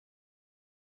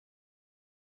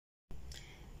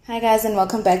Hi guys, and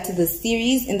welcome back to this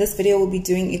series. In this video we'll be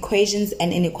doing equations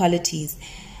and inequalities.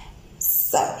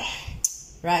 So,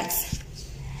 right,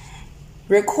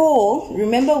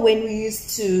 remember when we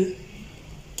used to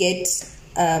get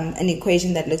an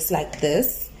equation that looks like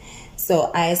this,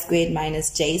 so I squared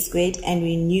minus j squared, and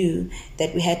we knew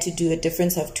that we had to do a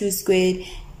difference of two squares,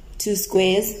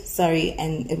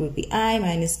 and it would be I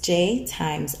minus j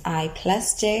times I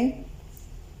plus j.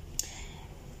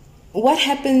 What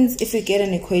happens if we get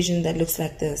an equation that looks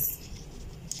like this?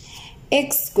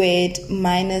 X squared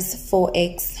minus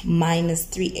 4x minus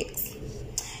 3x.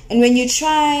 And when you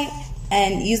try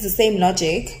and use the same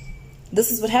logic,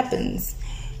 this is what happens.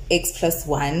 X plus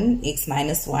 1, x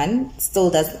minus 1, still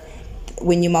does,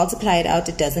 when you multiply it out,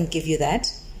 it doesn't give you that.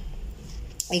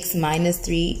 X minus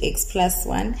 3, x plus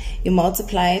 1, you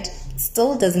multiply it,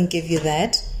 still doesn't give you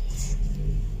that.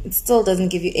 It still doesn't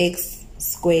give you x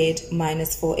squared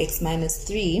minus 4x minus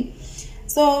 3.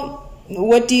 So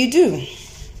what do you do?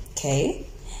 Okay,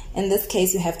 in this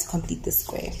case you have to complete the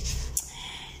square.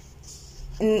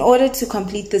 In order to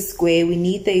complete the square, we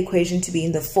need the equation to be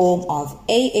in the form of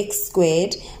ax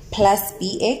squared plus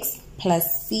bx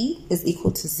plus c is equal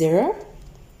to 0.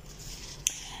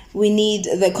 We need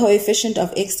the coefficient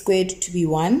of x squared to be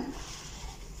 1,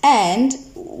 and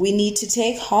we need to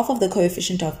take half of the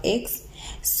coefficient of x,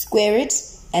 square it,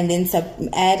 and then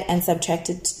add and subtract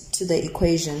it to the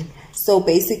equation. So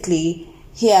basically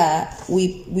here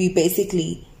we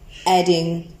basically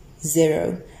adding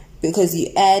 0, because you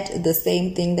add the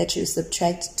same thing that you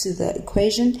subtract to the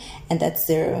equation, and that's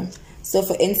 0. So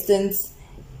for instance,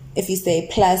 if you say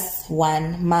plus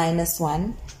 1 minus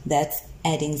 1, that's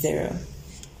adding 0.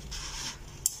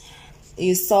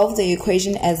 You solve the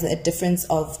equation as a difference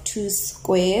of two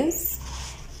squares,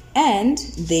 and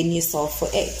then you solve for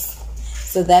x.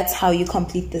 So that's how you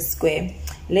complete the square.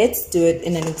 Let's do it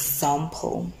in an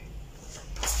example.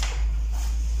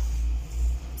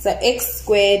 So x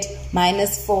squared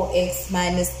minus 4x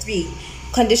minus 3.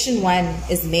 Condition 1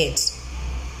 is met.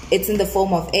 It's in the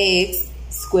form of ax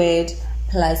squared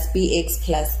plus bx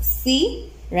plus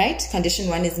c, right? Condition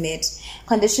 1 is met.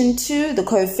 Condition 2, the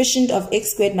coefficient of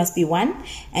x squared must be 1,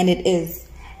 and it is.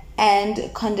 And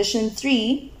condition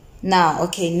 3, now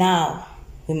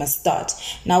we must start.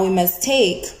 Now we must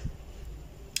take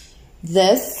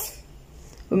this,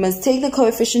 we must take the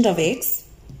coefficient of x,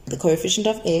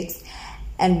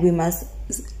 and we must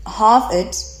halve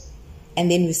it, and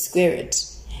then we square it.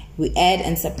 We add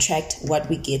and subtract what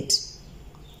we get.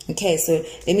 Okay, so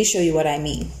let me show you what I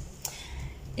mean.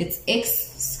 It's x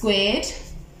squared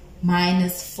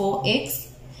minus 4x.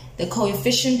 The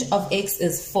coefficient of x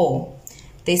is 4.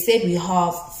 They said we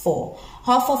halve 4.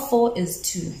 Half of 4 is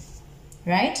 2.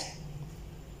 Right?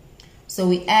 So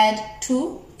we add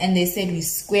 2, and they said we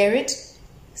square it,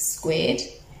 squared,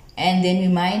 and then we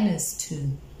minus 2,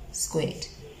 squared.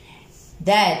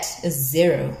 That is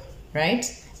 0, right?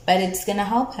 But it's going to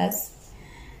help us.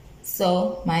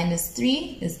 So minus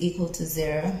 3 is equal to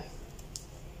 0.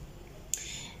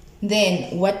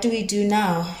 Then what do we do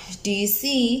now? Do you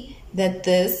see that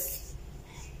this,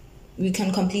 we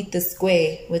can complete the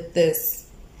square with this?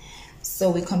 So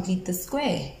we complete the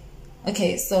square.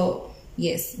 Okay, so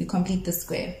yes, we complete the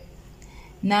square.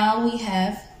 Now we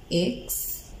have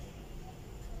x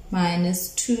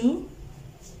minus 2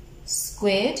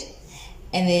 squared,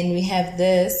 and then we have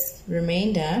this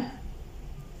remainder.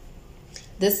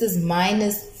 This is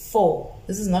minus 4.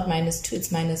 This is not minus 2,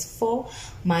 it's minus 4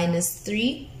 minus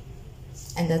 3,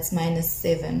 and that's minus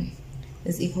 7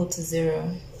 is equal to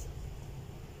 0.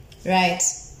 Right.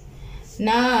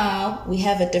 Now we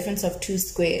have a difference of two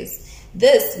squares.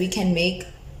 This we can make,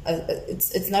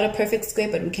 it's not a perfect square,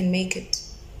 but we can make it,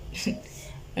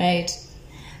 right?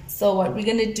 So what we're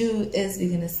going to do is we're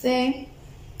going to say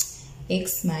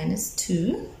x minus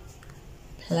 2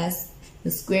 plus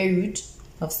the square root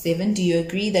of 7. Do you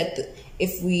agree that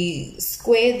if we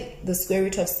square the square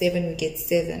root of 7, we get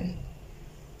 7?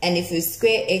 And if we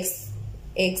square x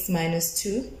minus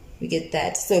 2, we get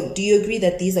that. So do you agree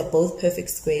that these are both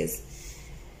perfect squares?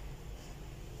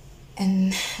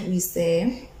 And we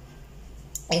say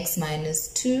x minus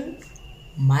 2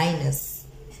 minus,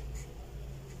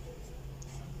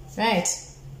 right?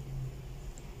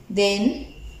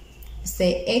 Then we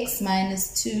say x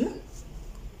minus 2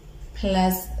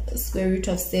 plus square root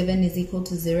of 7 is equal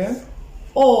to 0,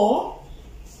 or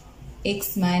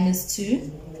x minus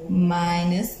 2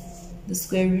 minus the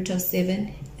square root of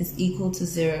 7 is equal to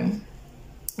 0.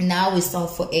 Now we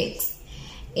solve for x.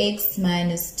 X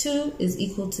minus 2 is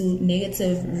equal to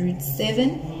negative root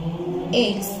 7.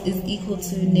 X is equal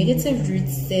to negative root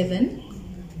 7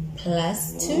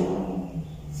 plus 2.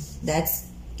 That's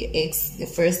x, the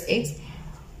first x,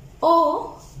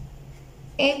 or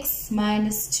x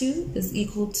minus 2 is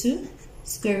equal to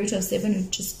square root of 7. We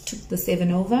just took the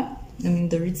 7 over,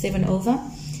 the root 7 over,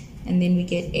 and then we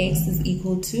get x is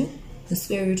equal to the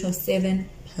square root of 7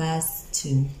 plus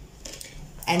 2.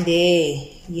 And there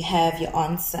you have your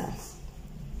answer.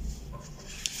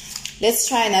 Let's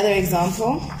try another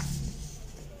example.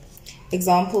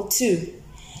 Example 2.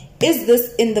 Is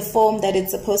this in the form that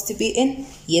it's supposed to be in?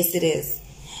 Yes, it is.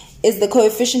 Is the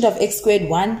coefficient of x squared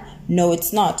 1? No,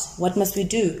 it's not. What must we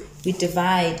do? We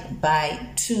divide by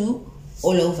 2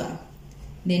 all over.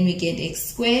 Then we get x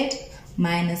squared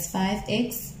minus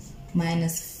 5x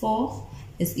minus 4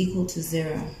 is equal to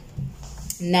 0.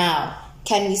 Now,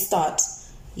 can we start?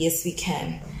 Yes, we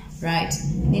can. Right.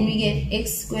 Then we get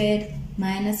x squared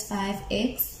minus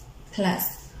 5x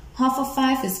plus half of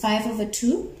 5 is 5 over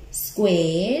 2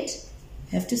 squared.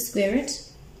 Have to square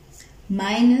it.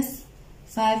 Minus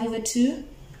 5 over 2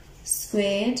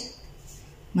 squared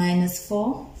minus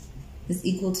 4 is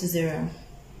equal to 0.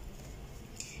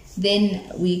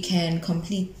 Then we can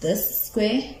complete this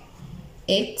square.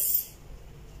 X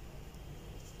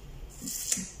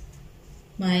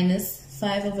minus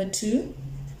 5 over 2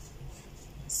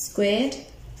 squared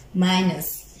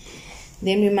minus.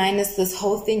 Then we minus this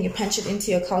whole thing. You punch it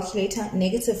into your calculator.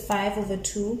 Negative 5 over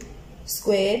 2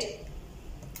 squared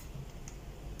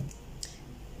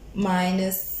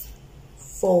minus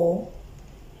 4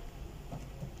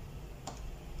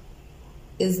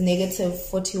 is negative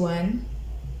 41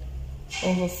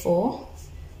 over 4,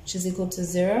 which is equal to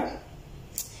 0.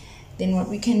 Then what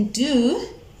we can do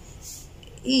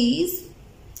is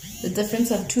the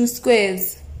difference of two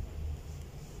squares.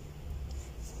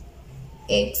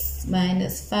 X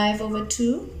minus 5 over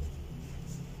 2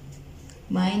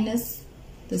 minus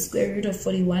the square root of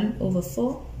 41 over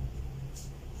 4.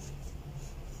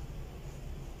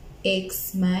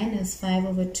 X minus 5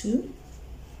 over 2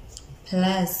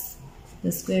 plus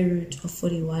the square root of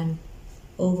 41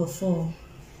 over 4.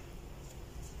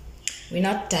 We're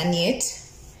not done yet.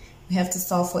 We have to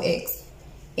solve for x.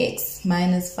 X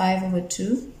minus 5 over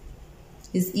 2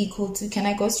 is equal to, can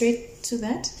I go straight to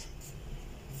that?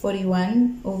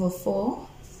 41 over 4.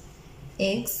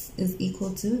 X is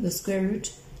equal to the square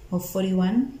root of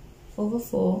 41 over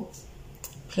 4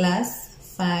 plus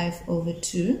 5 over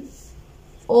 2,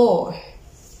 or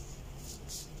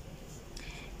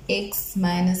x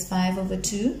minus 5 over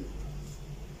 2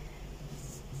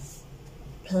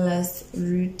 plus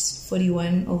root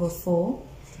 41 over 4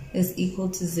 is equal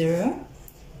to 0.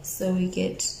 So we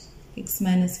get x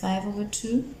minus 5 over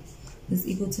 2 is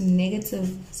equal to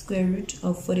negative square root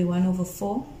of 41 over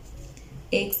 4.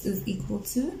 X is equal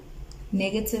to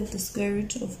negative the square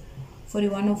root of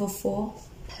 41 over 4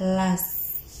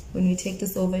 plus, when we take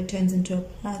this over, it turns into a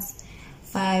plus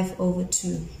 5 over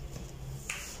 2.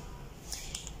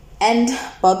 And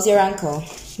Bob's your uncle.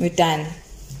 We're done.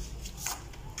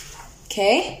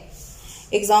 Okay.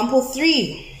 Example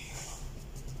 3.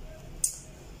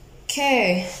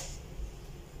 Okay.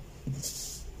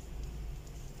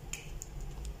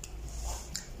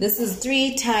 This is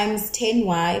 3 times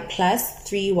 10y plus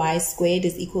 3y squared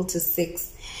is equal to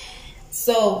 6.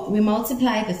 So we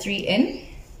multiply the 3 in.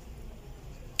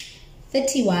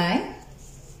 30y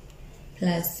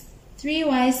plus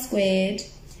 3y squared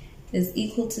is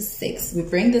equal to 6. We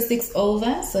bring the 6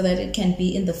 over so that it can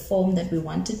be in the form that we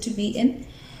want it to be in.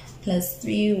 Plus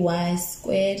 3y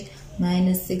squared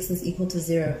minus 6 is equal to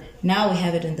 0. Now we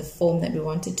have it in the form that we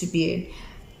want it to be in.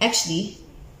 Actually,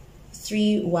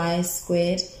 3y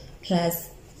squared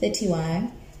plus 30y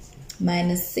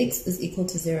minus 6 is equal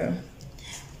to 0.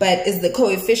 But is this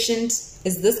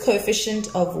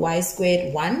coefficient of y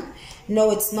squared 1?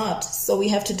 No, it's not. So we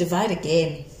have to divide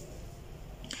again.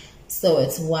 So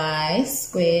it's y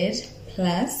squared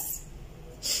plus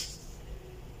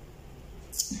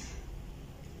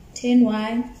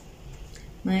 10y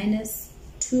minus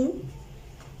 2.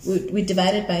 We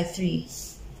divided by 3.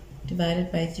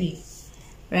 Divided by 3.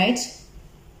 Right?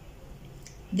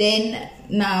 Then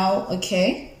now,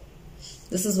 okay,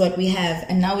 this is what we have.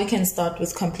 And now we can start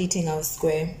with completing our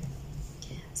square.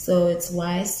 So it's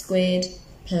y squared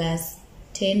plus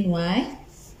 10y.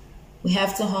 We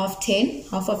have to half 10.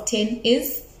 Half of 10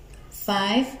 is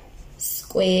 5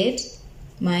 squared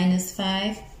minus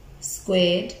 5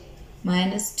 squared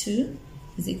minus 2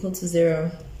 is equal to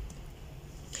 0.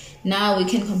 Now we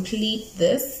can complete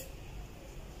this.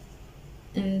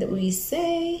 And we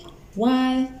say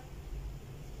y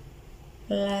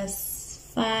plus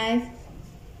 5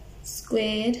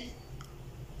 squared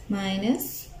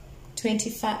minus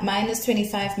 25 minus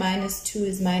 2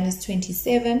 is minus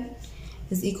 27.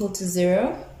 is equal to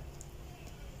 0.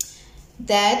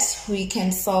 That we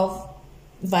can solve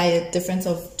via difference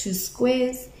of two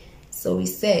squares. So we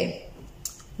say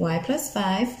y plus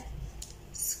 5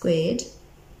 squared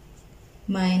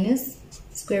minus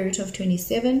square root of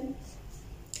 27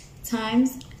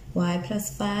 times y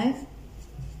plus 5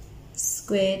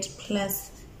 squared plus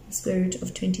square root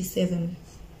of 27.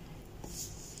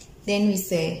 Then we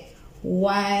say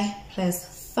y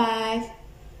plus 5.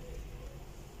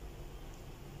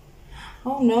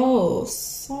 Oh no,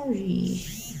 sorry.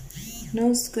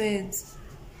 No squares.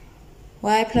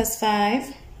 Y plus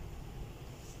 5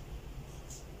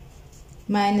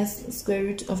 minus square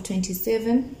root of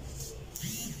 27.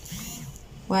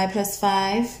 Y plus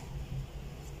 5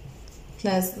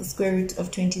 plus the square root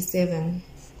of 27.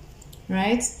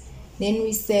 Right? Then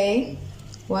we say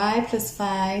y plus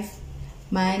 5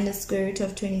 minus square root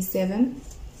of 27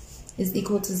 is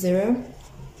equal to 0,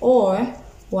 or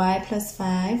y plus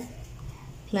 5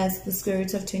 plus the square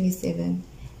root of 27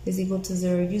 is equal to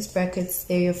 0. Use brackets,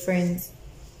 they're your friends.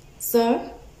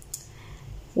 So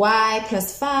y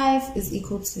plus 5 is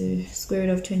equal to square root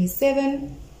of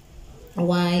 27.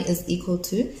 Y is equal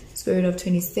to square root of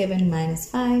 27 minus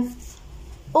 5.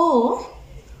 Or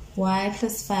y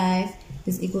plus 5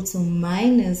 is equal to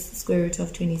minus square root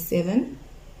of 27.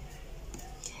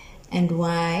 And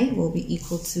y will be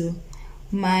equal to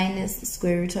minus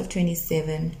square root of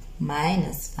 27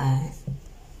 minus 5.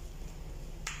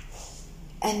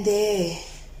 And there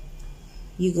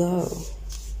you go.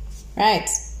 Right.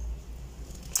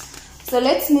 So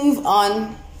let's move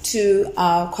on to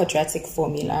our quadratic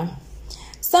formula.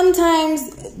 Sometimes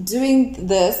doing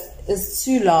this is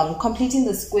too long. Completing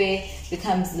the square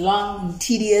becomes long and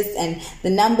tedious, and the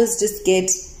numbers just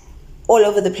get all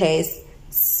over the place.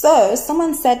 So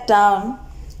someone sat down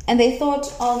and they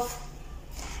thought of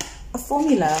a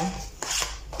formula.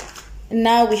 And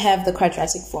now we have the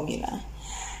quadratic formula.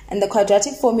 And the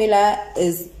quadratic formula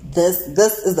is this.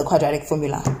 This is the quadratic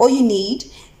formula. All you need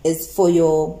is for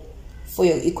your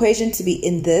equation to be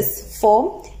in this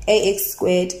form: ax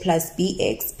squared plus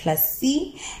bx plus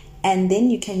c. And then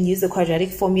you can use the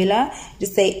quadratic formula to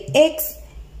say x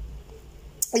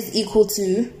is equal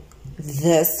to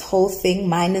this whole thing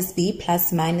minus b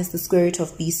plus minus the square root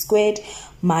of b squared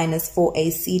minus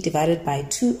 4ac divided by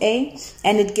 2a.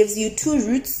 And it gives you two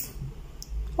roots,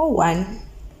 or one,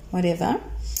 whatever.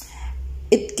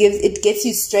 It gets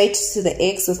you straight to the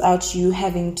x without you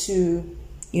having to,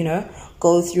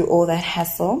 go through all that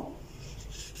hassle.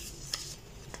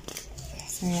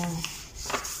 So yeah.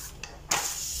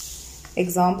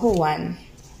 Example 1.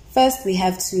 First, we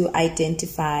have to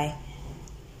identify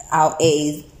our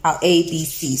a, b,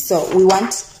 c. So we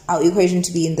want our equation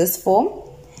to be in this form.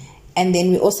 And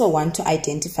then we also want to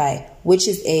identify which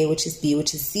is a, which is b,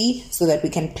 which is c, so that we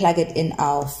can plug it in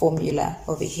our formula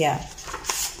over here.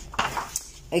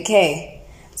 Okay,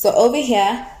 so over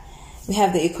here, we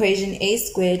have the equation a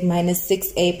squared minus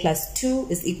 6a plus 2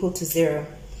 is equal to 0.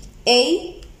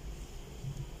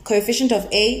 Coefficient of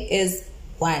a is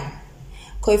 1.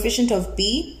 Coefficient of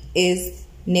b is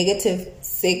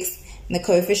 -6. And the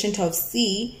coefficient of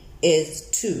c is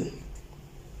 2.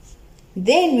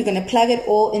 Then we're going to plug it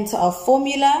all into our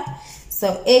formula.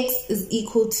 So x is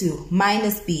equal to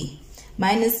minus b.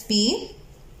 Minus b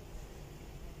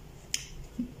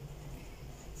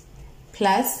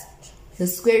plus the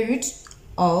square root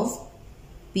of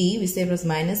b, we said was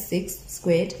minus 6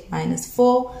 squared minus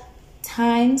 4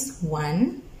 times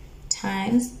 1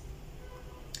 times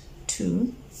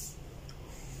 2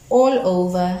 all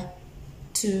over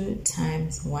 2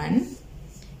 times 1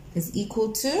 is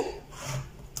equal to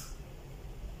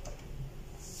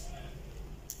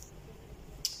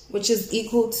which is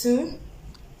equal to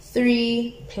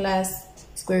 3 plus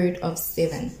square root of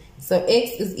 7. So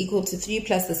x is equal to 3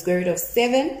 plus the square root of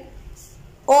 7,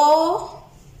 or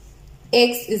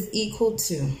x is equal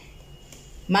to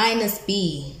minus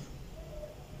b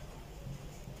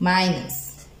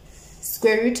minus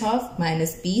square root of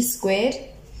minus b squared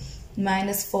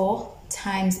minus 4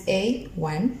 times a,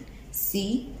 1,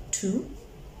 c, 2,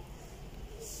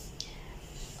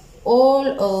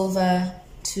 all over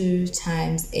 2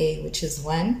 times a, which is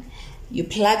 1. You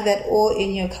plug that all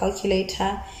in your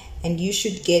calculator and you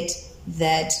should get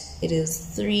that it is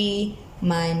 3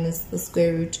 minus the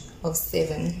square root of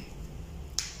 7.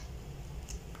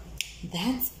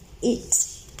 That's it.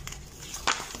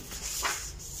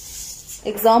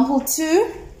 Example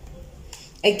 2.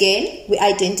 Again, we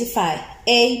identify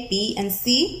a, b, and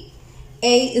c.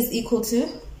 A is equal to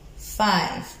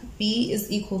 5. B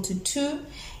is equal to 2.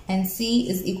 And c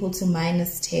is equal to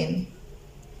minus 10.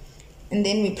 And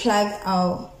then we plug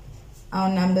our our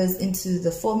numbers into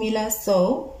the formula.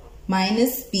 So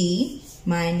minus b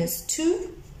minus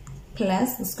 2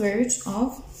 plus the square root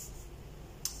of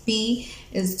b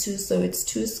is 2, so it's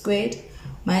 2 squared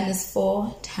minus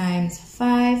 4 times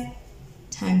 5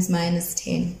 times minus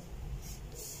 10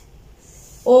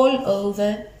 all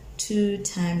over 2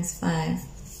 times 5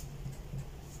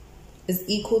 is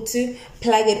equal to,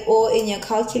 plug it all in your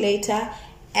calculator,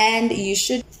 and you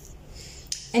should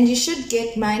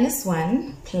get minus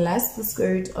 1 plus the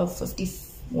square root of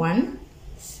 51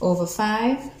 over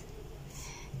 5,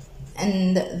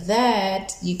 and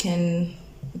that you can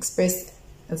express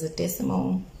as a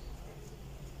decimal.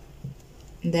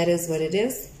 That is what it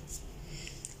is.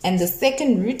 And the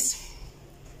second root,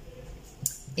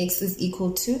 x is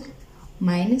equal to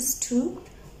minus 2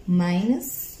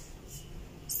 minus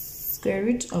square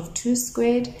root of 2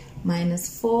 squared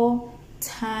minus 4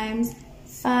 times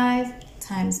 5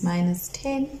 times minus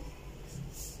 10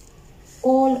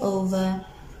 all over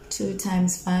 2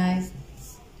 times 5,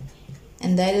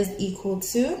 and that is equal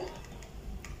to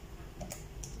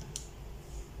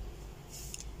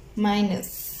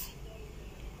minus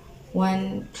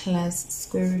 1 plus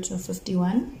square root of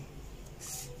 51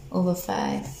 over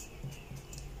 5,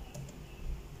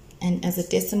 and as a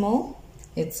decimal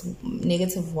it's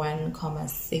negative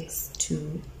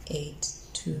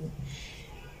 1,6282.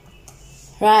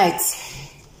 Right,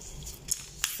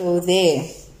 so there,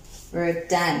 we're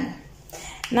done.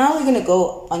 Now we're going to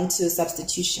go on to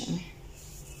substitution.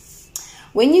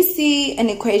 When you see an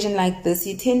equation like this,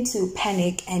 you tend to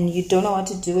panic and you don't know what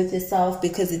to do with yourself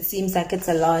because it seems like it's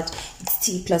a lot. It's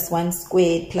t plus 1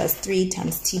 squared plus 3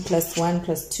 times t plus 1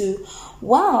 plus 2.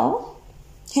 Well,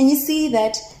 can you see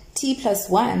that t plus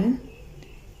 1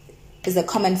 is a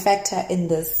common factor in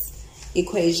this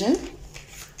equation?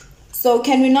 So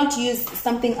can we not use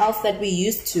something else that we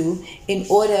used to in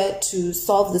order to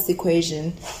solve this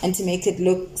equation and to make it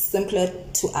look simpler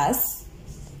to us?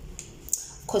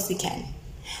 Of course we can.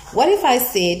 What if I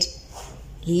said,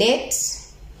 let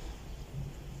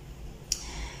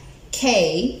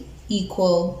k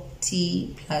equal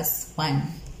t plus 1.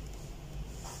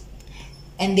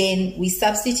 And then we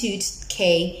substitute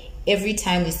k every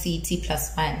time we see t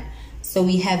plus 1. So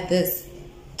we have this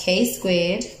k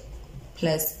squared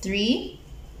plus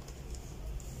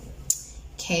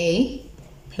 3k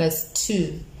plus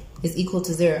 2 is equal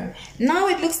to 0. Now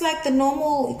it looks like the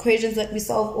normal equations that we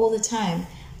solve all the time.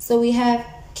 So we have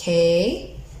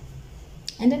k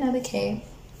and another k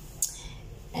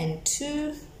and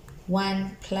 2,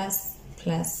 1 plus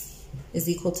is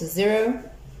equal to 0.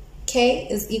 K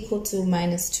is equal to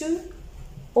minus 2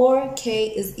 or k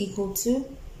is equal to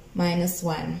minus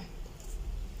 1.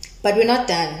 But we're not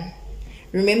done.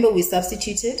 Remember, we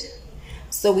substituted,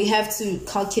 so we have to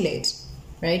calculate,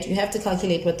 right? You have to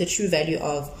calculate what the true value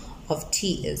of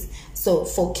t is. So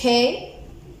for k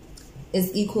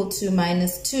is equal to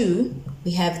minus 2,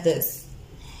 we have this.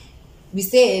 We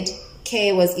said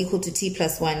k was equal to t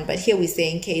plus 1, but here we're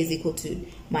saying k is equal to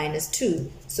minus 2.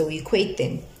 So we equate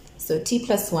them. So t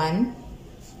plus 1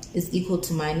 is equal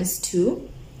to minus 2.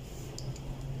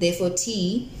 Therefore,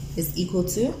 t is equal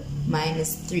to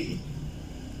minus 3.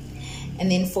 And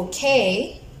then for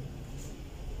k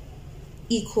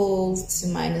equals to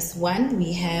minus 1,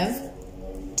 we have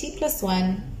t plus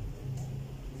 1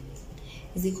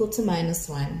 is equal to minus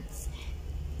 1.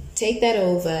 Take that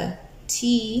over,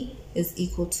 t is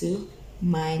equal to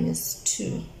minus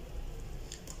 2.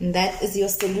 And that is your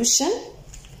solution.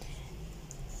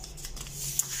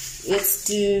 Let's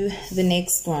do the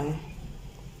next one.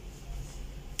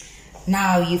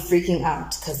 Now you're freaking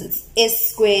out because it's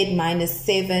s squared minus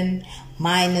 7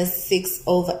 minus 6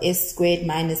 over s squared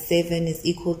minus 7 is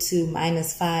equal to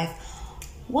minus 5.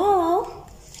 Well,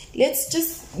 let's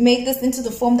just make this into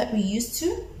the form that we used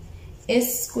to.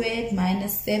 S squared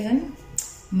minus 7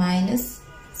 minus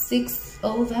 6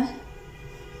 over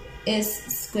s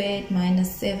squared minus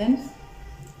 7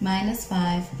 minus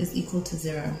 5 is equal to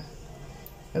 0.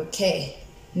 Okay,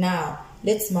 now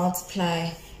let's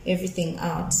multiply everything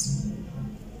out.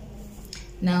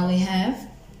 Now we have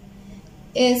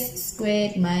s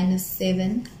squared minus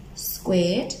 7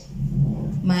 squared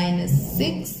minus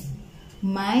 6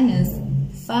 minus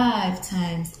 5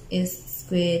 times s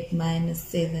squared minus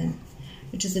 7,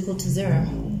 which is equal to 0.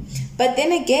 But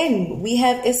then again, we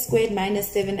have s squared minus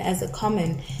 7 as a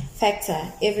common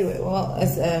factor everywhere. Well,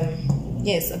 as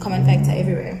yes, a common factor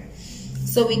everywhere.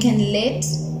 So we can let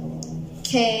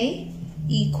k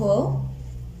equal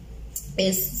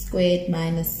s squared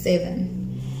minus 7.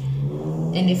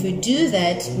 And if we do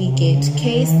that, we get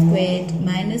k squared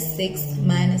minus 6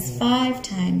 minus 5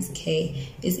 times k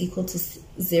is equal to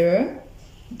 0.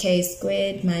 k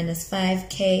squared minus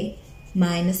 5k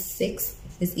minus 6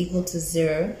 is equal to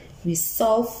 0. We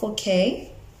solve for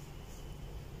k.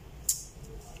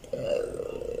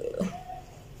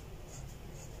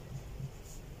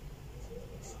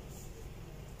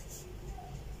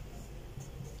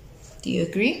 Do you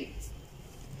agree?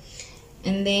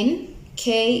 And then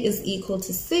k is equal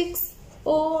to 6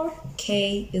 or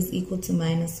k is equal to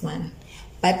minus 1.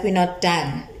 But we're not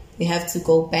done. We have to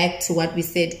go back to what we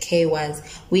said k was.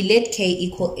 We let k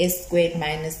equal s squared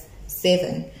minus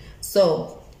 7.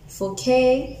 So for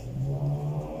k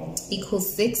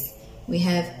equals 6, we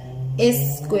have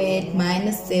s squared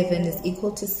minus 7 is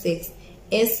equal to 6.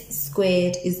 S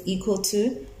squared is equal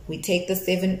to, we take the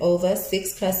 7 over,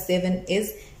 6 plus 7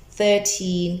 is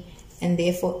 13, and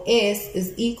therefore s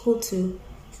is equal to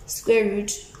square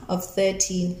root of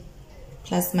 13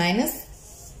 plus minus.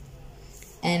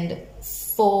 And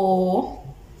for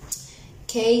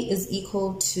k is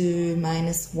equal to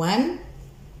minus 1,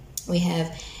 we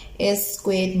have s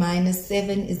squared minus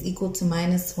 7 is equal to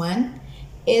minus 1.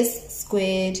 S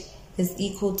squared is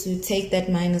equal to, take that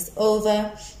minus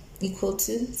over, equal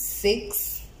to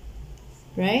 6,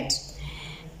 right?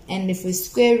 And if we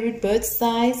square root both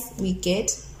sides, we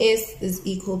get s is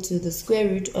equal to the square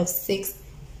root of 6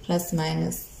 plus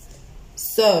minus.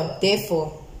 So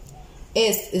therefore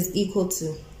s is equal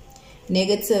to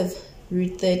negative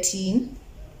root 13,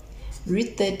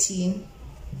 root 13,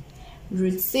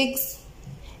 root 6,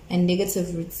 and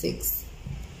negative root 6.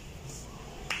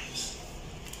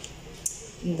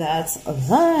 That's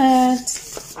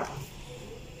that.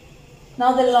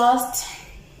 Now the last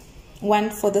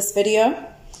one for this video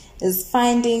is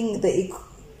finding the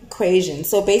equation.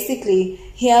 So basically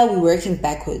here we're working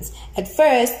backwards. At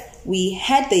first we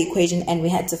had the equation and we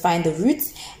had to find the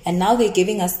roots, and now they're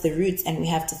giving us the roots and we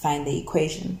have to find the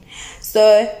equation.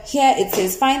 So here it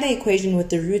says find the equation with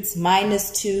the roots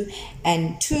minus 2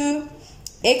 and 2,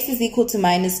 x is equal to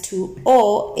minus 2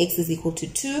 or x is equal to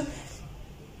 2.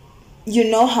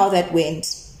 You know how that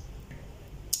went.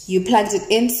 You plugged it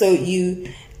in, so you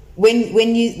when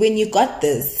you got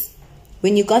this,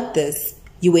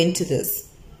 you went to this,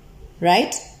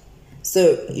 right?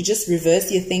 So you just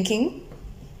reverse your thinking,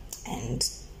 and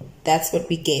that's what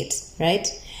we get, right?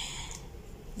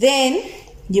 Then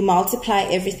you multiply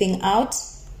everything out,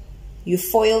 you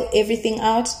FOIL everything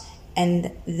out,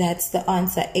 and that's the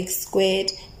answer. X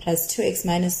squared plus 2x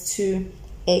minus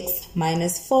 2x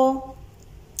minus 4.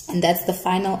 And that's the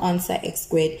final answer. X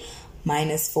squared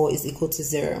minus 4 is equal to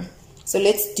 0. So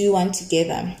let's do one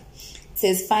together. It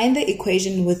says find the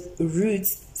equation with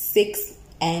roots 6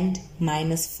 and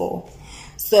minus 4.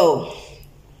 So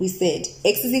we said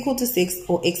x is equal to 6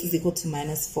 or x is equal to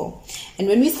minus 4. And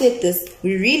when we said this,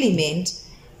 we really meant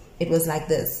it was like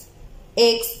this.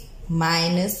 X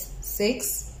minus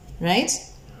 6, right?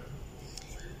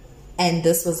 And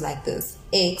this was like this.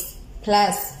 X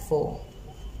plus 4,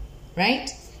 right?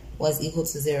 Was equal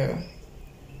to 0.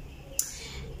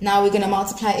 Now we're going to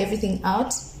multiply everything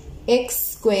out. X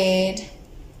squared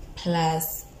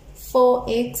plus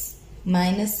 4x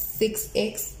minus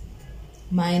 6x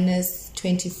minus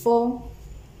 24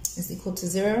 is equal to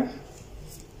 0.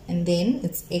 And then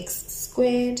it's x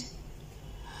squared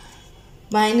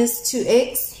minus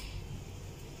 2x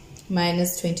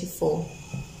minus 24.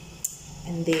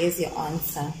 And there's your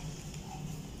answer.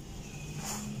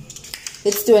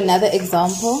 Let's do another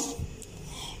example.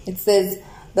 It says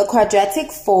the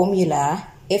quadratic formula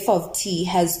f of t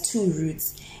has two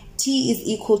roots. T is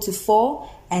equal to 4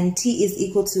 and t is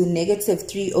equal to negative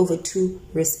 3 over 2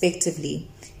 respectively.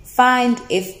 Find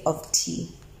f of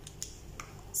t.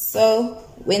 So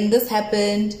when this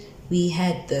happened, we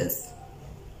had this.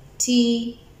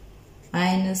 T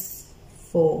minus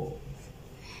 4.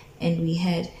 And we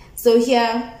had, so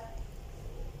here,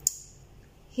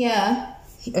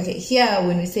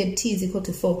 when we said t is equal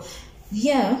to 4,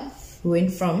 here we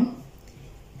went from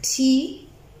t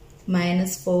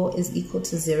minus 4 is equal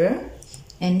to 0.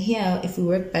 And here, if we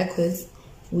work backwards,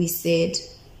 we said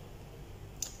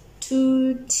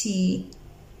 2t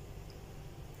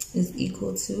is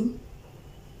equal to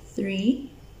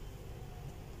 3.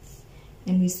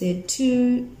 And we said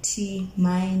 2t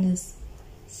minus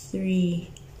 3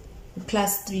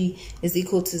 plus 3 is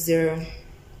equal to 0.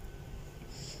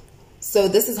 So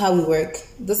this is how we work.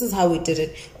 This is how we did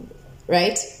it,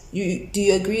 right? Do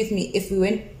you agree with me? If we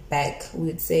went back, we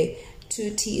would say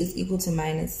 2t is equal to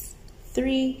minus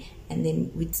 3, and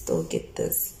then we'd still get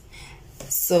this.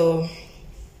 So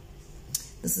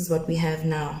this is what we have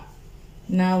now.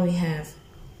 Now we have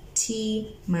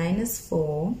t minus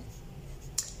 4,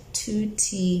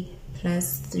 2t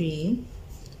plus 3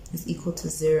 is equal to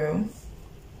 0.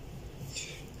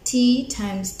 t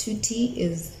times 2t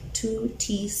is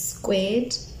 2t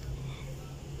squared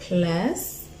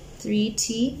plus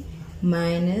 3t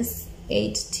minus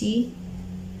 8t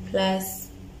plus,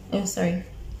 oh sorry,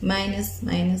 minus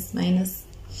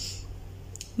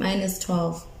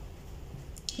 12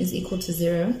 is equal to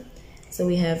 0. So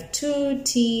we have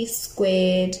 2t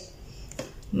squared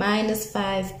minus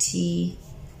 5t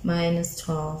minus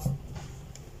 12.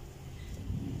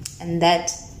 And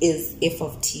that is f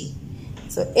of t.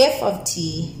 So f of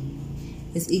t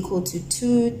is equal to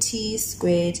 2t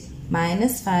squared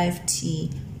minus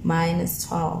 5t minus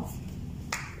 12.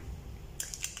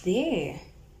 There.